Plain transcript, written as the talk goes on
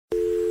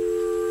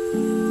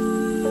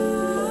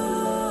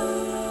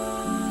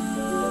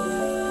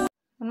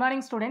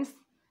morning students.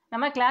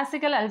 நம்ம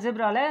classical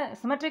algebraல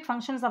symmetric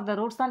functions of the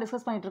roots தான்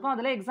discuss பண்ணிட்டு இருக்கோம்.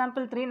 அதில்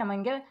example 3 நம்ம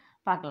இங்கே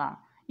பார்க்கலாம்.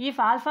 If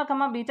alpha,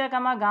 beta,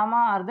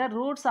 gamma are the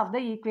roots of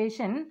the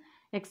equation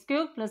x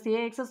cube plus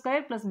ax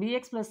square plus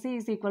bx plus c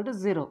is equal to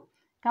 0,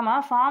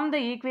 form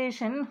the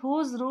equation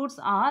whose roots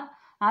are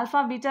alpha,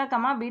 beta,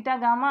 beta,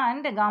 gamma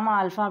and gamma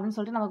alpha அப்படின்னு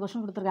சொல்லிட்டு நம்ம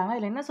question கொடுத்துருக்காங்க.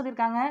 இதில் என்ன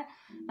சொல்லியிருக்காங்க,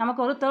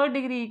 நமக்கு ஒரு third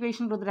degree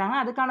equation கொடுத்துருக்காங்க.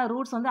 அதுக்கான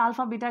ரூட்ஸ் வந்து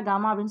ஆல்ஃபா பீட்டா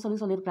காமா அப்படின்னு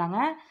சொல்லியிருக்காங்க.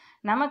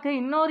 நமக்கு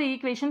இன்னொரு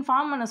ஈக்குவேஷன்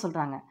ஃபார்ம் பண்ண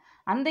சொல்கிறாங்க.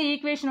 அந்த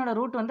ஈக்குவேஷனோட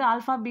ரூட் வந்து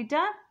alpha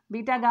beta,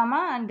 beta gamma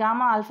and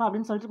gamma alpha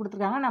அப்படின்னு சொல்லிட்டு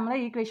கொடுத்துருக்காங்க. நம்மளை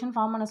ஈக்குவேஷன்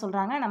ஃபார்ம் பண்ண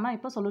சொல்கிறாங்க. நம்ம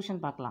இப்போ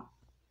சொல்யூஷன் பார்க்கலாம்.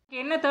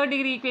 என்ன தேர்ட்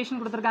டிகிரி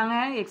ஈக்குவேஷன் கொடுத்துருக்காங்க,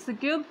 X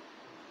cube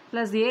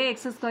plus A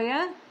X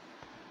square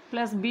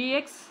plus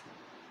px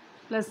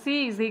plus C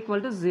is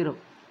equal to 0.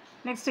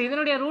 Next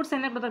இதனுடைய ரூட்ஸ்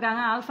என்ன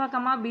கொடுத்துருக்காங்க, alpha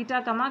comma beta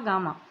comma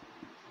gamma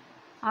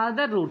R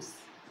the roots.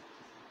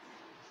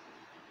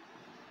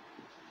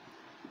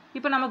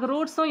 இப்போ நமக்கு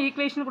ரூட்ஸும்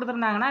ஈக்குவேஷன்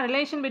கொடுத்துருந்தாங்கன்னா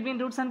relation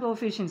between roots and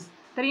coefficients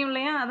தெரியும்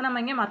இல்லையா, அதை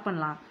நம்ம இங்கே மார்க்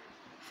பண்ணலாம்.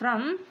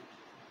 From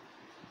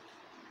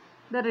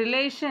the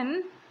relation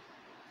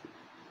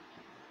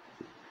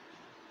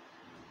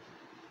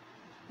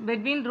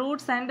between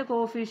roots and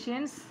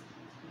coefficients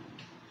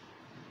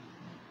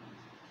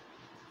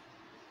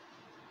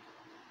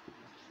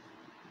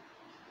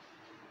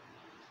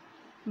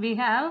we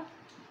have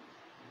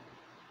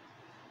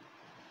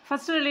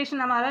first relation.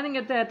 நம்ம அதாவது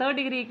இங்கே தேர்ட்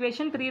டிகிரி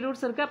ஈக்குவேஷன் 3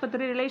 ரூட்ஸ் இருக்குது. அப்போ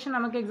 3 ரிலேஷன்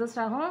நமக்கு எக்ஸிஸ்ட்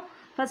ஆகும்.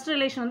 ஃபர்ஸ்ட்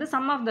ரிலேஷன் வந்து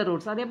சம் ஆஃப் த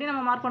ரூட்ஸ். அது எப்படி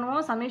நம்ம மார்க்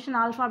பண்ணுவோம், சமேஷன்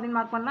ஆல்ஃபா அப்படின்னு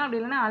மார்க் பண்ணலாம். அப்படி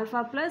இல்லைன்னா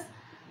alpha plus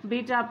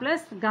beta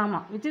plus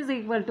gamma which is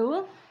equal to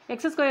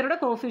X ஸ்கொயரோட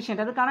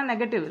கோஎஃபிஷியன்ட், அதுக்கான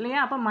நெகட்டிவ் இல்லையா,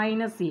 அப்போ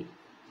minus C.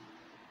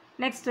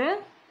 Next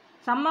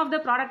some of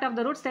the product of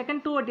the roots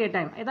taken 2 at a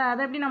time.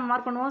 அதை எப்படி நம்ம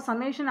மார்க் பண்ணுவோம்,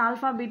 சமேஷன்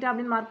ஆல்ஃபா பீட்டா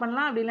அப்படின்னு மார்க்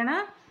பண்ணலாம். அப்படி இல்லைன்னா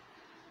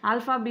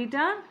alpha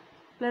beta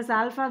plus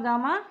alpha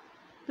gamma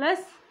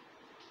plus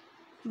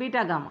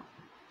beta gamma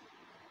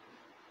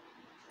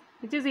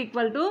which is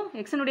equal to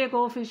x nuடைய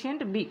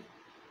coefficient b.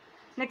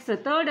 next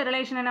third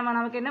relation என்ன,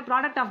 நமக்கு என்ன,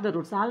 product of the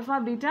roots alpha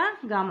beta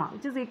gamma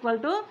which is equal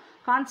to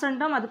constant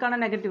term, அதுக்கான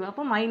negative,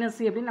 அப்போ minus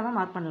C அப்படின்னு நம்ம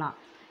mark பண்ணலாம்.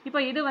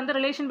 இப்போ இது வந்து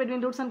relation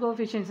between roots and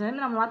coefficients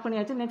வந்து நம்ம மார்க்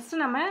பண்ணியாச்சு. நெக்ஸ்ட்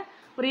நம்ம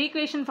ஒரு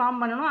ஈக்குவேஷன்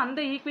ஃபார்ம் பண்ணணும்.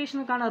 அந்த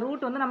ஈக்குவேஷனுக்கான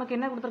ரூட் வந்து நமக்கு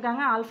என்ன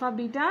கொடுத்துருக்காங்க, alpha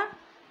beta,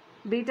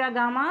 beta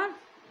gamma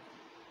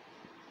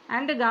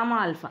and gamma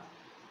alpha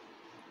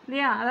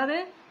இல்லையா. அதாவது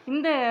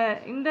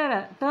இந்த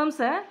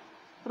டேர்ம்ஸை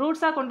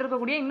ரூட்ஸாக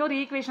கொண்டிருக்கக்கூடிய இன்னொரு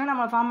ஈக்குவேஷனை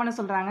நம்ம ஃபார்ம் பண்ண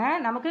சொல்கிறாங்க.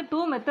 நமக்கு 2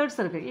 மெத்தட்ஸ்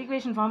இருக்குது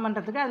ஈக்குவேஷன் ஃபார்ம்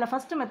பண்ணுறதுக்கு. அதில்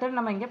ஃபஸ்ட்டு மெத்தட்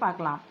நம்ம இங்கே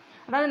பார்க்கலாம்.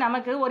 அதாவது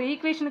நமக்கு ஒரு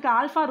ஈக்குவேஷனுக்கு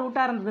ஆல்ஃபா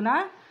ரூட்டாக இருந்ததுன்னா,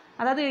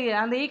 அதாவது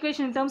அந்த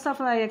ஈக்குவேஷன் இன் டேர்ம்ஸ்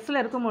ஆஃப்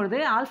எக்ஸில் இருக்கும்பொழுது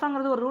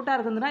ஆல்ஃபாங்கிறது ஒரு ரூட்டாக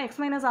இருந்ததுன்னா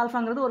எக்ஸ் மைனஸ்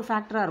ஆல்ஃபாங்கிறது ஒரு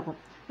ஃபேக்டராக இருக்கும்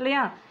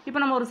இல்லையா.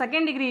 இப்போ நம்ம ஒரு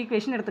செகண்ட் டிகிரி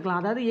ஈக்குவேஷன்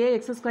எடுத்துக்கலாம். அதாவது A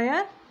X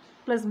square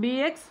plus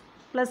px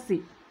plus C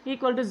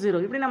equal to 0.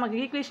 இப்படி நமக்கு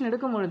ஈக்குவேஷன்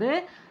எடுக்கும்பொழுது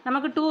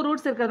நமக்கு 2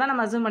 ரூட்ஸ் இருக்கிறதா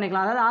நம்ம அஸ்யூம்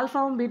பண்ணிக்கலாம். அதாவது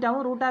ஆல்ஃபாவும்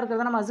பீட்டாவும் ரூட்டாக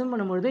இருக்கிறதா நம்ம அஸ்யூம்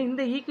பண்ணும்பொழுது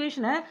இந்த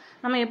ஈக்குவேஷனை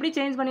நம்ம எப்படி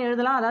சேஞ்ச் பண்ணி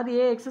எழுதலாம், அதாவது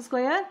A X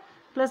square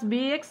plus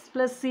px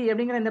plus C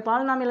அப்படிங்கிற இந்த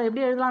பாலினாமியலை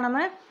எப்படி எழுதலாம்,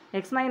 நம்ம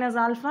X minus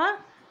alpha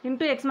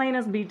into X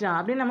minus beta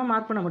அப்படின்னு நம்ம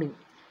மார்க் பண்ண முடியும்.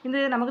 இது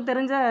நமக்கு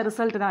தெரிஞ்ச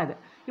ரிசல்ட் தான் இது.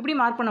 இப்படி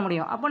மார்க் பண்ண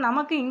முடியும். அப்போ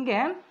நமக்கு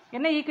இங்கே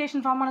என்ன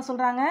ஈக்குவேஷன் ஃபார்ம் பண்ண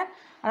சொல்கிறாங்க,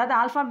 அதாவது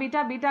alpha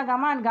beta, beta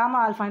gamma and gamma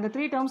alpha இந்த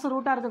 3 டேர்ம்ஸ்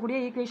ரூட்டாக இருக்கக்கூடிய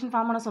ஈக்குவேஷன்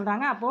ஃபார்ம் பண்ண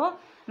சொல்கிறாங்க.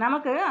 அப்போது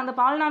நமக்கு அந்த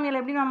பாலினாமியல்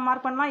எப்படி நம்ம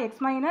மார்க் பண்ணலாம்,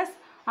 எக்ஸ் மைனஸ்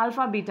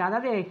ஆல்ஃபா பீட்டா,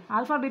 அதாவது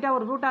ஆல்ஃபா பீட்டா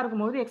ஒரு ரூட்டாக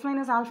இருக்கும்போது எக்ஸ்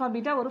மைனஸ் ஆல்ஃபா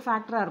பீட்டா ஒரு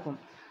ஃபேக்டராக இருக்கும்.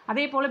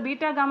 அதே போல்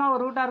பீட்டா காமா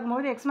ஒரு ரூட்டாக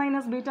இருக்கும்போது எக்ஸ்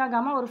மைனஸ் பீட்டா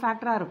காமா ஒரு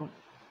ஃபேக்டராக இருக்கும்.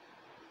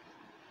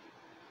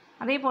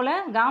 அதே போல்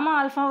காமா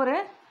ஆல்ஃபா ஒரு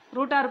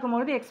ரூட்டாக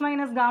இருக்கும்போது எக்ஸ்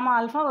மைனஸ் காமா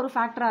ஆல்ஃபா ஒரு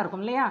ஃபேக்டராக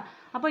இருக்கும் இல்லையா.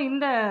 அப்போ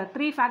இந்த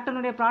 3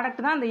 ஃபேக்டருடைய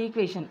ப்ராடக்ட் தான் அந்த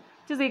equation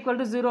which is equal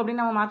to 0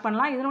 அப்படின்னு நம்ம மார்க்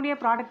பண்ணலாம். இதனுடைய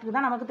ப்ராடக்ட்டுக்கு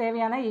தான் நமக்கு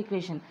தேவையான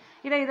ஈக்குவேஷன்.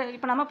 இதை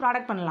இப்போ நம்ம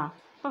ப்ராடக்ட் பண்ணலாம்.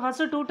 இப்போ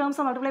ஃபஸ்ட்டு 2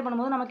 டேர்ம்ஸை மல்டிப்ளை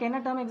பண்ணும்போது நமக்கு என்ன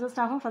டேர்ம் எக்ஸிஸ்ட்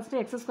ஆகும், first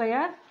X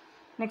square,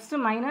 next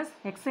minus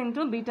X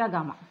into beta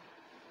gamma,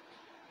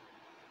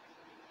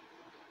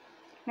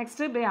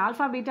 next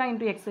alpha beta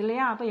into X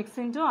இல்லையா. அப்போ X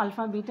into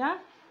alpha beta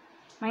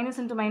minus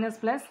into minus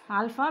plus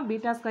alpha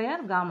beta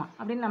square gamma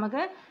அப்படின்னு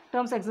நமக்கு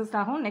டேர்ம்ஸ் எக்ஸிஸ்ட்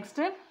ஆகும்.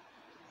 Next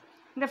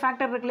இந்த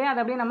factor இருக்குல்லையே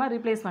அதை அப்படியே நம்ம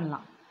ரீப்ளேஸ்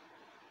பண்ணலாம்.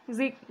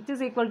 which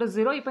is equal to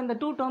 0. இப்போ இந்த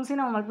 2 டேர்ம்ஸையும்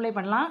நம்ம மல்டிப்ளை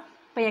பண்ணலாம்.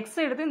 இப்போ எக்ஸ்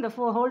எடுத்து இந்த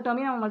ஹோல்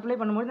டேர்மையும் நம்ம மல்டிப்ளை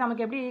பண்ணும்போது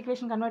நமக்கு எப்படி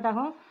ஈக்குவேஷன் கன்வெர்ட்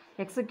ஆகும்,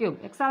 எக்ஸ் கியூப்,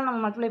 எக்ஸால் நம்ம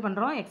மல்டிப்ளை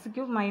பண்ணுறோம், X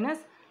cube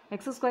minus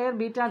X square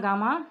beta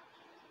gamma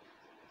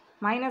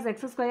minus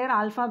X square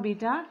alpha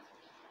beta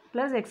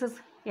plus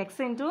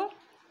X into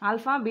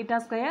alpha beta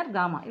square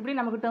gamma இப்படி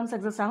நமக்கு டேர்ம்ஸ்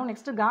எக்ஸிஸ்ட் ஆகும்.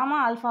 நெக்ஸ்ட்டு காமா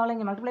ஆல்ஃபாவில்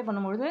இங்கே மல்டிப்ளை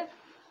பண்ணும்பொழுது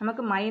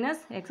நமக்கு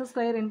minus X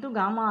square into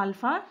gamma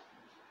alpha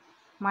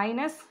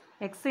minus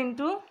X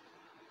into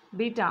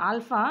beta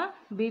alpha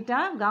beta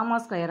gamma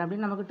square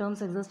அப்படின்னு நமக்கு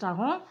terms exist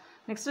ஆகும்.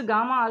 Next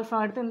gamma alpha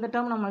எடுத்து இந்த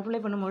டேர்ம் நம்ம மல்டிப்ளை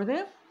பண்ணும்பொழுது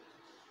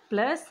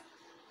ப்ளஸ்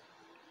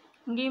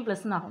இங்கேயும்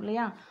ப்ளஸ்ன்னு ஆகும்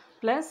இல்லையா,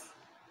 plus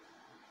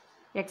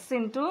X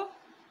into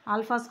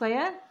alpha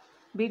square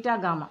beta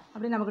gamma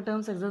அப்படி நமக்கு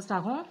டேர்ம்ஸ் எக்ஸிஸ்ட்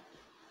ஆகும்.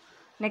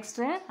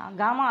 நெக்ஸ்ட்டு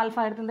காமா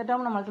ஆல்ஃபா எடுத்து இந்த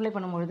டேர்ம் நம்ம மல்டிப்ளை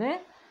பண்ணும்பொழுது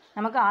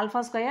நமக்கு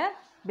alpha square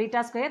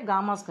beta square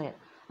gamma square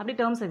அப்படி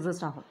டேர்ம்ஸ்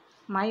எக்ஸிஸ்ட் ஆகும்.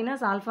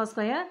 Minus alpha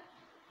square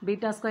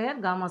beta square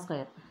gamma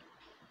square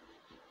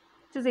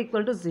which is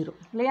equal to 0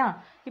 இல்லையா.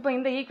 இப்போ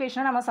இந்த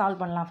ஈக்குவேஷனை நம்ம சால்வ்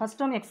பண்ணலாம். ஃபஸ்ட்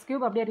டேர்ம் எக்ஸ்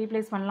கியூப் அப்படியே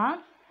ரீப்ளேஸ் பண்ணலாம்.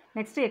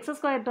 நெக்ஸ்ட் எக்ஸ்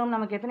ஸ்கொயர் டேர்ம்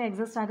நமக்கு எத்தனை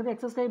எக்ஸிஸ்ட் ஆகுது?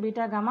 X square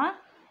beta gamma,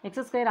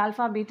 X square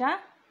alpha beta,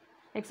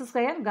 X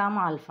square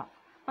gamma alpha.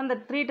 இப்போ இந்த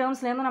 3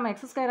 டேர்ம்ஸ்லேருந்து நம்ம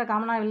எக்ஸ் ஸ்கொயரை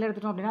காமனாக வெளில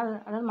எடுத்துட்டோம் அப்படின்னா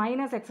அதாவது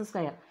மைனஸ் எக்ஸ்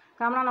ஸ்கொயர்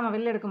காமனாக நம்ம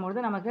வெளில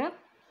எடுக்கும்போது நமக்கு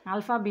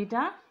alpha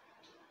beta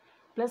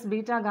plus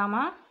beta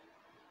gamma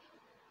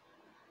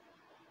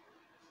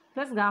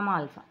plus gamma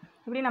alpha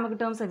இப்படி நமக்கு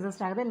டேர்ம்ஸ்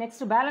எக்ஸிஸ்ட் ஆகுது.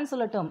 நெக்ஸ்ட் பேலன்ஸ்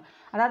உள்ள டேர்ம்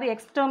அதாவது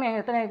எக்ஸ் டேர்ம்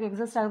எத்தனை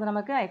எக்ஸிஸ்ட் ஆகுது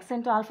நமக்கு? X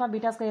into alpha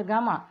beta square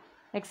gamma,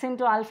 X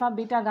into alpha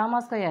beta gamma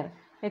square,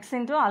 X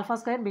into alpha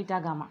square beta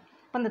gamma.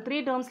 இப்போ இந்த 3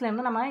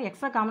 டேர்ம்ஸ்லேருந்து நம்ம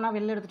எக்ஸை காமனாக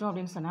வெளில எடுத்துட்டோம்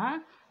அப்படின்னு சொன்னால்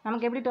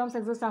நமக்கு எப்படி டேர்ம்ஸ்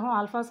எக்ஸிஸ்ட் ஆகும்?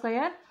 Alpha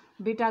square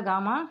beta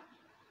gamma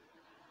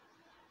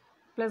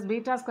plus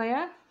beta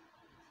square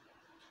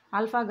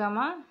alpha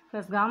gamma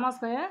plus gamma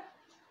square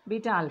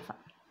beta alpha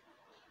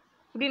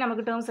இப்படி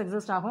நமக்கு டேர்ம்ஸ்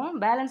எக்ஸிஸ்ட் ஆகும்.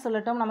 பேலன்ஸ் உள்ள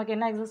டேர்ம் நமக்கு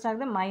என்ன எக்ஸிஸ்ட்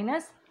ஆகுது?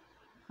 Minus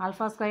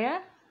alpha square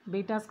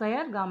beta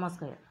square gamma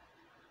square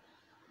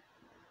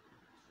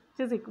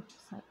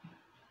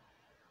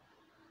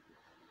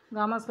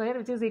gamma square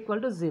which is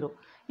equal to 0.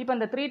 இப்போ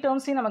இந்த 3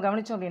 டேர்ம்ஸையும் நம்ம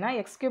கவனித்தோம் அப்படின்னா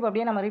எக்ஸ் கியூப்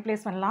அப்படியே நம்ம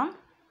ரீப்ளேஸ் பண்ணலாம்.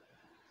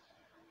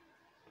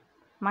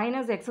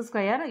 மைனஸ் எக்ஸ்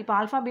ஸ்கொயர் இப்போ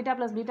alpha beta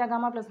plus beta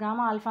gamma plus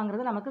gamma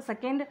ஆல்ஃபாங்கிறது நமக்கு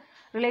செகண்ட்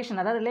ரிலேஷன்,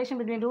 அதாவது relation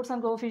between roots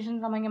and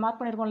coefficient நம்ம இங்கே மார்க்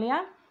பண்ணியிருக்கோம் இல்லையா?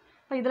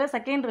 இப்போ இதில்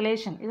செகண்ட்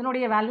ரிலேஷன்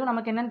இதனுடைய வேல்யூ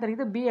நமக்கு என்னென்னு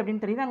தெரியுது? பி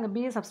அப்படின்னு தெரியுது. அங்கே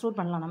பியை சப்ஸ்டியூட்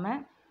பண்ணலாம் நம்ம.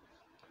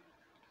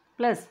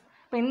 ப்ளஸ்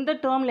இப்போ இந்த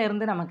டேர்மில்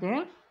இருந்து நமக்கு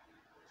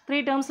 3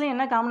 டேர்ம்ஸ்லேயும்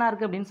என்ன காமனாக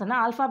இருக்குது அப்படின்னு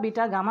சொன்னால் ஆல்ஃபா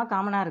பீட்டா காமா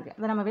காமனாக இருக்குது.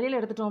 அதை நம்ம வெளியில்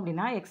எடுத்துட்டோம்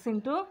அப்படின்னா X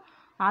into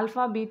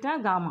alpha beta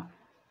gamma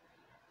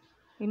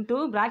into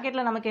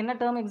ப்ராக்கெட்டில் நமக்கு என்ன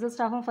டேர்ம்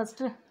எக்ஸிஸ்ட் ஆகும்?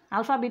 ஃபஸ்ட்டு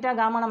ஆல்ஃபா பீட்டா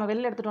காமா நம்ம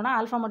வெளியில் எடுத்துட்டோம்னா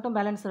ஆல்ஃபா மட்டும்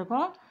பேலன்ஸ்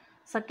இருக்கும்,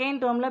 செகண்ட்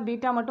டேர்மில்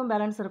பீட்டா மட்டும்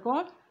பேலன்ஸ்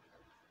இருக்கும்,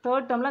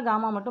 தேர்ட் டேர்மில்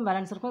காமா மட்டும்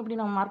பேலன்ஸ் இருக்கும். இப்படி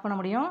நம்ம மார்க் பண்ண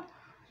முடியும்.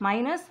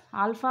 Minus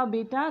alpha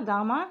beta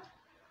gamma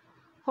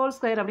whole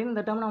square அப்படின்னு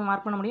இந்த டேர்ம் நம்ம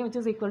மார்க் பண்ண முடியும், விச்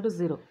இஸ் ஈக்குவல் டு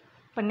 0.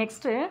 இப்போ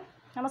நெக்ஸ்ட்டு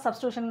நம்ம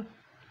சப்ஸ்டியூஷன்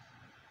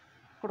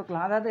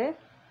கொடுக்கலாம். அதாவது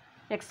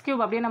எக்ஸ்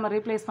கியூப் அப்படியே நம்ம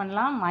ரீப்ளேஸ்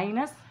பண்ணலாம்.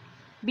 Minus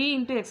B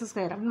into X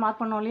square அப்படின்னு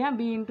மார்க் பண்ணோம் இல்லையா?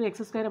 பி இன்ட்டு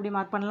எக்ஸ் ஸ்கொயர் அப்படி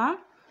மார்க் பண்ணலாம்.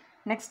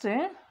 நெக்ஸ்ட்டு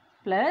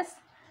ப்ளஸ்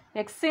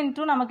எக்ஸ்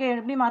இன்ட்டு நமக்கு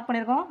எப்படி மார்க்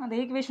பண்ணியிருக்கோம்? அந்த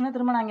ஈக்குவேஷனை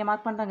திரும்ப நான் இங்கே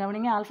மார்க் பண்ணுறேன்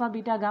கவனிங்க. Alpha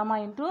beta gamma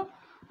into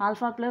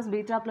alpha plus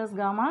beta plus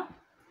gamma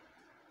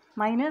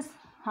minus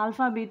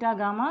alpha beta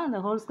gamma இந்த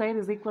whole square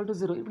is equal to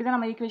 0. இப்படி தான்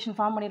நம்ம ஈக்குவேஷன்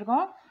ஃபார்ம்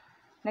பண்ணியிருக்கோம்.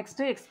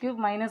 Next X cube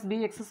minus B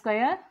X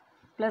square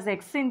plus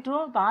X into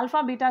இப்போ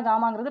alpha beta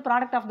காமாங்கிறது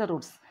product of the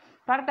roots.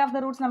 Product of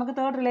the roots நமக்கு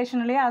third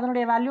relation இல்லையா?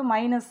 அதனுடைய value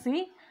minus C.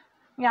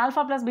 இங்கே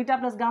alpha plus beta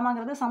plus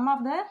காமாங்கிறது some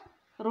of the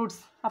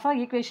roots of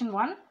equation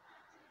 1.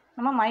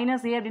 நம்ம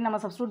minus ஏ அப்படின்னு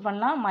நம்ம substitute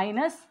பண்ணலாம்.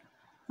 Minus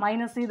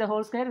see the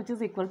whole square which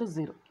is equal to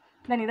 0.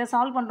 தென் இதை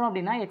solve பண்ணுறோம்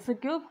அப்படின்னா X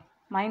cube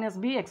minus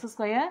B X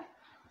square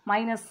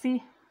minus C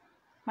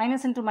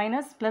minus into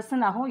minus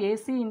ப்ளஸ்ன்னு ஆகும்,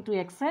 AC into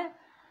x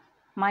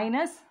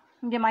minus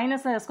இங்கே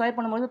மைனஸை ஸ்கொயர்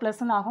பண்ணும்போது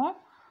ப்ளஸ்ன்னு ஆகும்,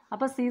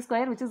 அப்போ C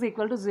square which is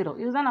equal to 0.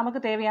 இதுதான் நமக்கு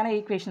தேவையான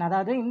ஈக்குவேஷன்.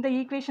 அதாவது இந்த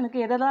ஈக்குவேஷனுக்கு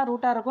எதெல்லாம்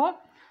ரூட்டாக இருக்கும்?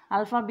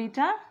 Alpha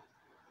beta,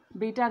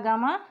 beta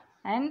gamma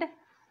and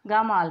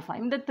gamma alpha.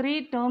 இந்த 3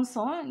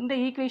 டேர்ம்ஸும் இந்த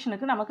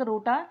ஈக்குவேஷனுக்கு நமக்கு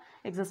ரூட்டாக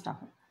எக்ஸிஸ்ட்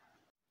ஆகும்.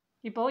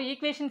 இப்போது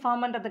ஈக்குவேஷன்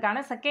ஃபார்ம்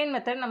பண்ணுறதுக்கான செகண்ட்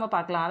மெத்தட் நம்ம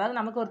பார்க்கலாம். அதாவது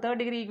நமக்கு ஒரு 3rd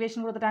டிகிரி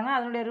ஈக்குவேஷன் கொடுத்துட்டாங்க,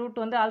 அதனுடைய ரூட்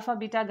வந்து ஆல்ஃபா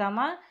பீட்டா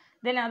காமா.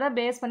 தென் அதை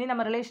பேஸ் பண்ணி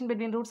நம்ம relation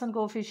between roots and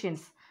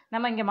coefficients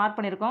நம்ம இங்கே மார்க்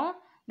பண்ணியிருக்கோம்.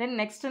 தென்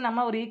நெக்ஸ்ட்டு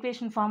நம்ம ஒரு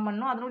ஈக்குவேஷன் ஃபார்ம்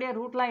பண்ணணும். அதனுடைய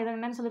ரூட்லாம் இது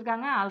என்னென்னு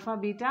சொல்லியிருக்காங்க? Alpha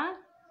beta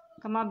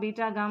comma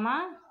beta gamma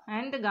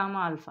and gamma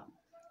alpha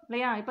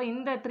இல்லையா? இப்போ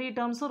இந்த 3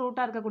 டேர்ம்ஸும்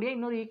ரூட்டாக இருக்கக்கூடிய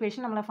இன்னொரு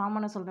ஈக்குவேஷன் நம்மளை ஃபார்ம்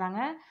பண்ண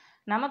சொல்கிறாங்க.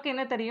 நமக்கு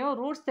என்ன தெரியும்?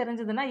 ரூட்ஸ்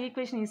தெரிஞ்சதுன்னா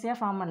ஈக்குவேஷன் ஈஸியாக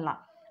ஃபார்ம் பண்ணலாம்.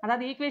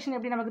 அதாவது ஈக்குவேஷன்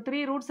எப்படி நமக்கு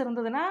 3 ரூட்ஸ்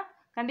இருந்ததுன்னா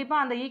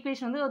கண்டிப்பாக அந்த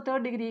ஈக்குவேஷன் வந்து ஒரு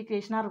 3rd டிகிரி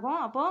ஈக்குவேஷனாக இருக்கும்.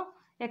 அப்போது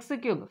X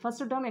cube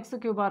first term X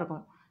கியூபாக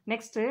இருக்கும்.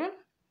 Next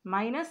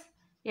minus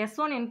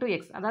S1 into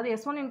X, அதாவது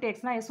S1 into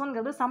எக்ஸ்னால்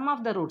S1ங்கிறது some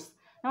of the roots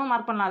நம்ம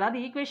மார்க் பண்ணலாம். அதாவது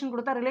ஈக்குவேஷன்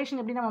கொடுத்தா ரிலேஷன்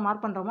எப்படி நம்ம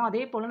மார்க் பண்ணுறோமோ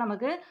அதே போல்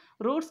நமக்கு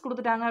ரூட்ஸ்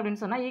கொடுத்துட்டாங்க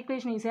அப்படின்னு சொன்னால்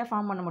ஈக்குவேஷன் ஈஸியாக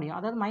ஃபார்ம் பண்ண முடியும்.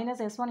 அதாவது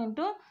minus S1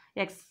 into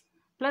X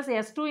plus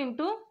S2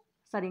 into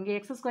இங்கே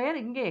எக்ஸ் ஸ்கொயர்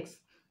இங்கே எக்ஸ்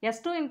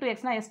S2 இன்ட்டு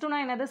எக்ஸ்னா S2னா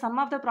என்னது? Some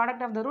of the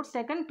product of the roots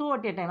taken 2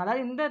 at a time.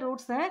 அதாவது இந்த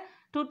ரூட்ஸை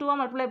 2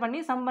 மல்டிப்ளை பண்ணி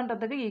சம்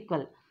பண்ணுறதுக்கு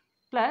ஈக்குவல்.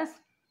 ப்ளஸ்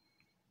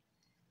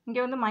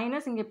இங்கே வந்து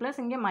மைனஸ், இங்கே ப்ளஸ்,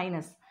 இங்கே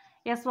minus.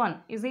 S1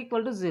 is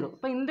equal to 0.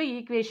 இப்போ இந்த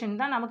ஈக்குவேஷன்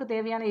தான் நமக்கு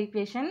தேவையான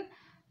ஈக்குவேஷன்.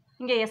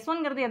 இங்கே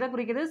S1ங்கிறது எதை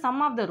குறிக்குது?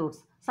 Some of the roots.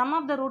 Some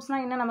of the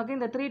ரூட்ஸ்னால் என்ன? நமக்கு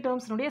இந்த 3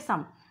 டேர்ம்ஸ்னுடைய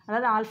சம்,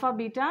 அதாவது alpha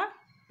beta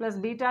plus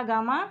beta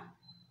gamma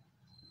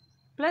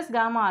plus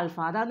gamma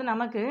alpha. அதாவது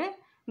நமக்கு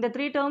இந்த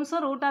 3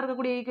 டேர்ம்ஸும் ரூட்டாக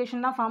இருக்கக்கூடிய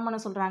ஈக்குவேஷன் தான் ஃபார்ம் பண்ண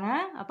சொல்கிறாங்க.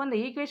 அப்போ இந்த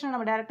ஈக்குவேஷன்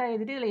நம்ம டேரெக்டாக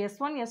எழுதிட்டு இதில்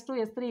S1 S2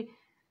 S3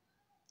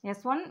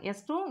 S1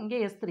 S2 இங்கே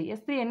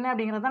S3 என்ன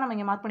அப்படிங்கிறது தான் நம்ம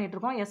இங்கே மார்க்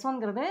பண்ணிகிட்ருக்கோம்.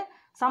 S1ங்கிறது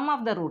சம்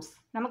ஆஃப் த ரூட்ஸ்,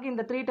 நமக்கு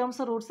இந்த 3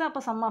 டேர்ம்ஸும் ரூட்ஸ், அப்போ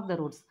some of the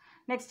roots.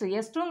 Next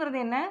S2ங்கிறது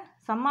என்ன?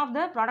 Some of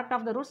the product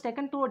of the roots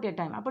taken 2 at a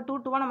time. அப்போ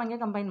 2 நம்ம இங்கே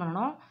கம்பைன்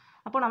பண்ணணும்.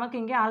 அப்போ நமக்கு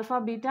இங்கே alpha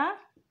beta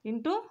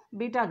into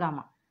beta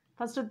gamma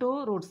first 2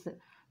 roots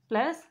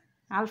plus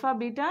alpha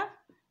beta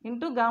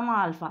into gamma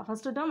alpha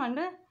first term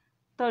and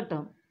third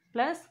term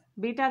plus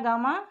beta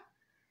gamma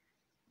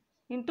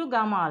into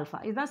gamma alpha.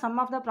 இதுதான் some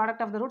of the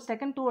product of the roots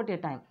taken 2 at a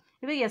time.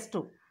 இது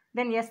S2.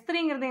 தென்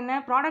S3ங்கிறது என்ன?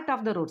 Product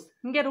of the roots.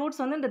 இங்கே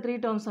roots வந்து இந்த 3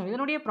 டேர்ம்ஸும்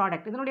இதனுடைய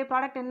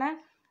product என்ன?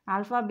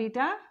 Alpha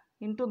beta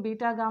into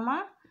beta gamma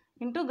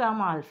into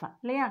gamma alpha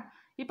இல்லையா?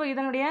 இப்போ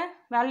இதனுடைய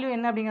வேல்யூ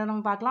என்ன அப்படிங்கிறத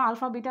நம்ம பார்க்கலாம்.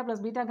 Alpha beta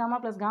plus beta gamma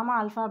plus gamma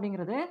alpha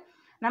அப்படிங்கிறது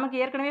நமக்கு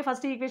ஏற்கனவே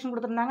ஃபஸ்ட் ஈக்குவேஷன்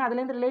கொடுத்துருந்தாங்க.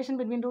 அதுலேருந்து relation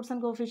between roots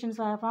and coefficients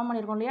form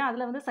பண்ணியிருக்கோம் இல்லையா?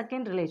 அதில் வந்து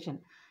செகண்ட் ரிலேஷன்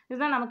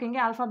இதுதான் நமக்கு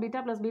இங்கே alpha beta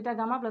plus beta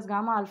gamma plus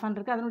gamma ஆல்ஃபான்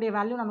இருக்குது. அதனுடைய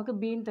வேல்யூ நமக்கு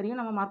பின்னு தெரியும்,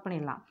 நம்ம மார்க்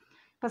பண்ணிடலாம்.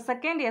 இப்போ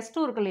செகண்ட்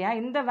S2 இருக்கு இல்லையா?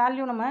 இந்த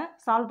வேல்யூ நம்ம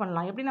சால்வ்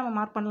பண்ணலாம். எப்படி நம்ம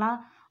மார்க் பண்ணலாம்?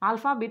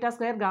 ஆல்ஃபா பீட்டா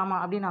ஸ்கொயர் காமா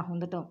அப்படின்னு ஆகும்.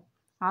 இந்த term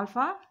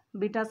alpha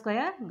beta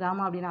square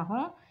gamma அப்படின்னு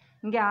ஆகும்.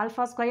 இங்கே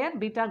ஆல்ஃபா ஸ்கொயர்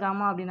பீட்டா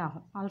காமா அப்படின்னு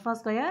ஆகும். ஆல்ஃபா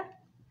ஸ்கொயர்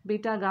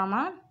பீட்டா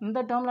காமா, இந்த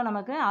டேர்மில்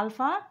நமக்கு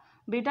ஆல்ஃபா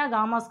பீட்டா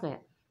காமா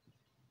ஸ்கொயர்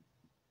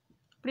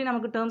இப்படி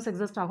நமக்கு டேர்ம்ஸ்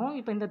எக்ஸிஸ்ட் ஆகும்.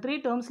 இப்போ இந்த 3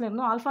 டேர்ம்ஸில்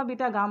இருந்தும் ஆல்ஃபா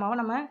பீட்டா காமாவை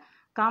நம்ம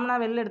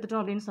காமனாக வெளில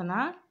எடுத்துட்டோம் அப்படின்னு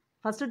சொன்னால்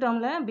ஃபஸ்ட்டு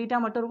டேர்மில் பீட்டா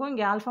மட்டும் இருக்கும்,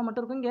 இங்கே ஆல்ஃபா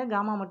மட்டும் இருக்கும், இங்கே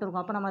காமா மட்டும்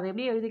இருக்கும். அப்போ நம்ம அதை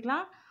எப்படி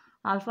எழுதிக்கலாம்?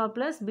 Alpha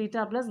plus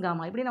beta plus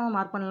gamma இப்படி நம்ம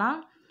மார்க் பண்ணலாம்.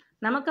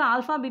 நமக்கு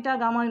ஆல்ஃபா பீட்டா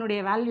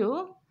காமாவினுடைய வேல்யூ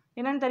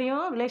என்னென்னு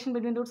தெரியும்? Relation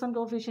between roots and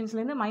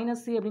கோஎஃபிஷியன்ட்ஸ்லேருந்து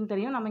minus C அப்படின்னு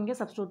தெரியும். நம்ம இங்கே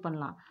சப்ஸ்டியூட்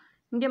பண்ணலாம்.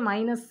 இங்கே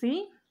minus C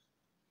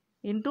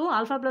into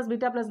alpha plus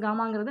beta plus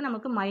காமாங்கிறது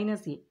நமக்கு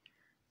மைனஸ் ஏ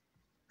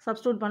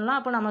சப்ஸ்டியூட் பண்ணலாம்.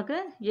 அப்போ நமக்கு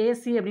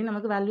ஏசி அப்படின்னு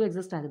நமக்கு வேல்யூ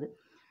எக்ஸிஸ்ட் ஆகுது.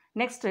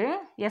 நெக்ஸ்ட்டு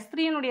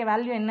S3னுடைய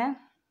வேல்யூ என்ன?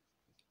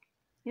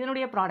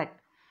 இதனுடைய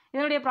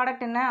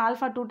ப்ராடக்ட் என்ன?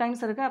 ஆல்ஃபா 2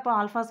 டைம்ஸ் இருக்குது, அப்போ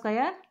ஆல்ஃபா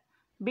ஸ்கொயர்,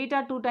 பீட்டா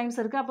 2 டைம்ஸ்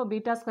இருக்குது, அப்போ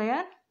பீட்டா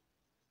ஸ்கொயர்,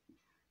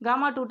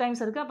 காமா 2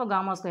 டைம்ஸ் இருக்குது, அப்போ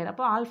காமா ஸ்கொயர்,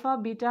 அப்போ alpha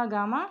beta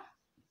gamma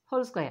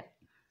whole square.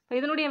 இப்போ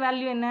இதனுடைய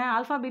வேல்யூ என்ன?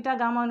 Alpha beta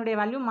காமாவினுடைய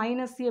value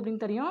minus C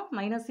அப்படின்னு தெரியும்.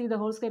 Minus see the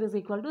whole square is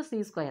equal to C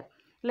square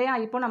இல்லையா?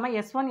 இப்போ நம்ம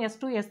S1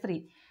 S2 S3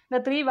 இந்த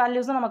 3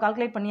 வேல்யூஸும் நம்ம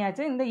கால்குலேட்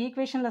பண்ணியாச்சு. இந்த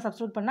ஈக்குவேஷனில்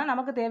சப்ஸ்டியூட் பண்ணால்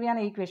நமக்கு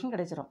தேவையான ஈக்குவேஷன்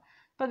கிடைச்சிரும்.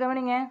 இப்போ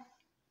கவனிங்க,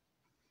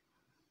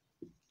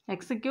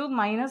 x³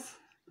 minus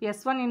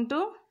S1 into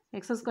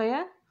x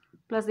square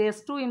plus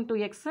S2 into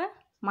x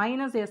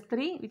minus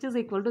S3 which is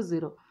equal to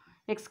 0.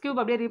 x³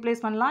 அப்படியே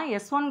ரீப்ளேஸ் பண்ணலாம்.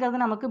 S1ங்கிறது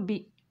நமக்கு b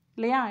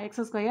இல்லையா? x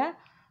square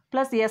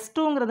plus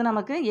S2ங்கிறது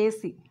நமக்கு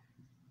AC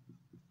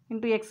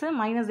into x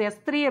minus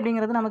S3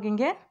 அப்படிங்கிறது நமக்கு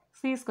இங்கே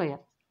c square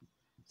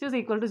which is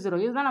equal to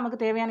 0. இதுதான் நமக்கு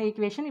தேவையான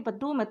ஈக்குவேஷன். இப்போ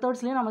 2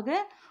 மெத்தட்ஸ்லையும் நமக்கு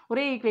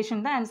ஒரே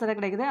ஈக்குவேஷன் தான் ஆன்சராக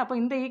கிடைக்குது. அப்போ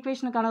இந்த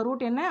ஈக்குவேஷனுக்கான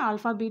ரூட் என்ன?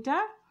 Alpha beta,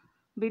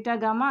 beta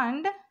gamma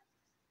and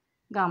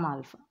gamma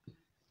alpha.